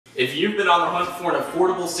If you've been on the hunt for an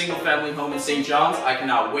affordable single-family home in St. John's, I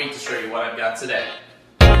cannot wait to show you what I've got today.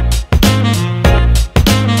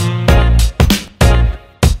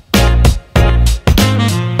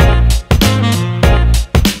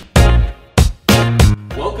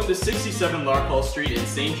 Welcome to 67 Larkhall Street in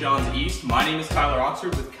St. John's East. My name is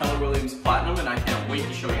tyleroxford with Keller Williams Platinum, and I can't wait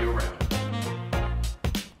to show you around.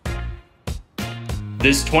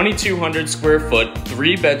 This 2,200 square foot,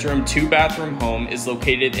 3-bedroom, 2-bathroom home is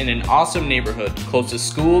located in an awesome neighborhood close to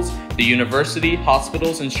schools, the university,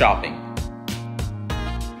 hospitals, and shopping.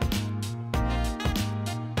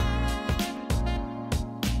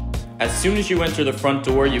 As soon as you enter the front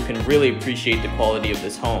door, you can really appreciate the quality of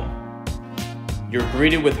this home. You're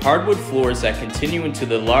greeted with hardwood floors that continue into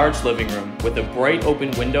the large living room with a bright open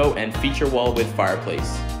window and feature wall with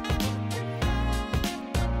fireplace.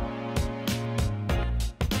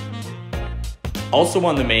 Also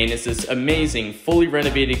on the main is this amazing, fully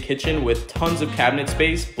renovated kitchen with tons of cabinet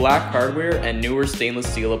space, black hardware, and newer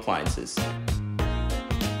stainless steel appliances.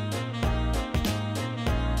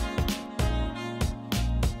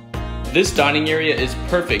 This dining area is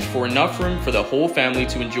perfect for enough room for the whole family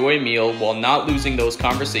to enjoy a meal while not losing those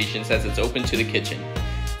conversations as it's open to the kitchen.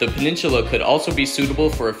 The peninsula could also be suitable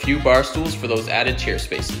for a few bar stools for those added chair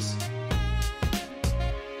spaces.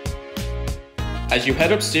 As you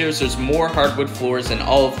head upstairs, there's more hardwood floors in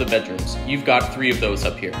all of the bedrooms. You've got 3 of those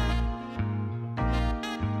up here.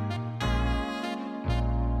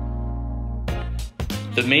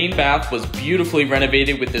 The main bath was beautifully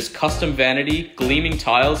renovated with this custom vanity, gleaming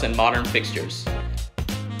tiles, and modern fixtures.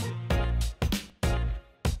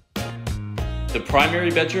 The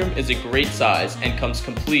primary bedroom is a great size and comes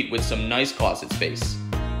complete with some nice closet space.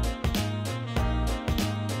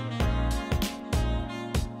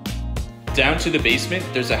 Down to the basement,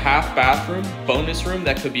 there's a half bathroom, bonus room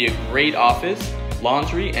that could be a great office,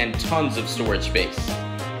 laundry, and tons of storage space.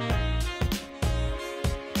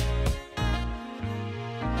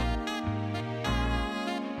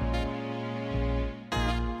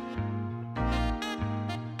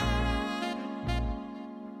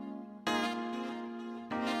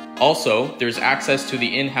 Also, there's access to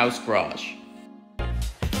the in-house garage.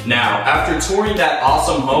 Now, after touring that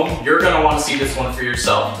awesome home, you're going to want to see this one for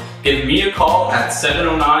yourself. Give me a call at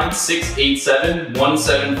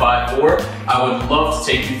 709-687-1754. I would love to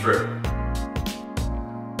take you through.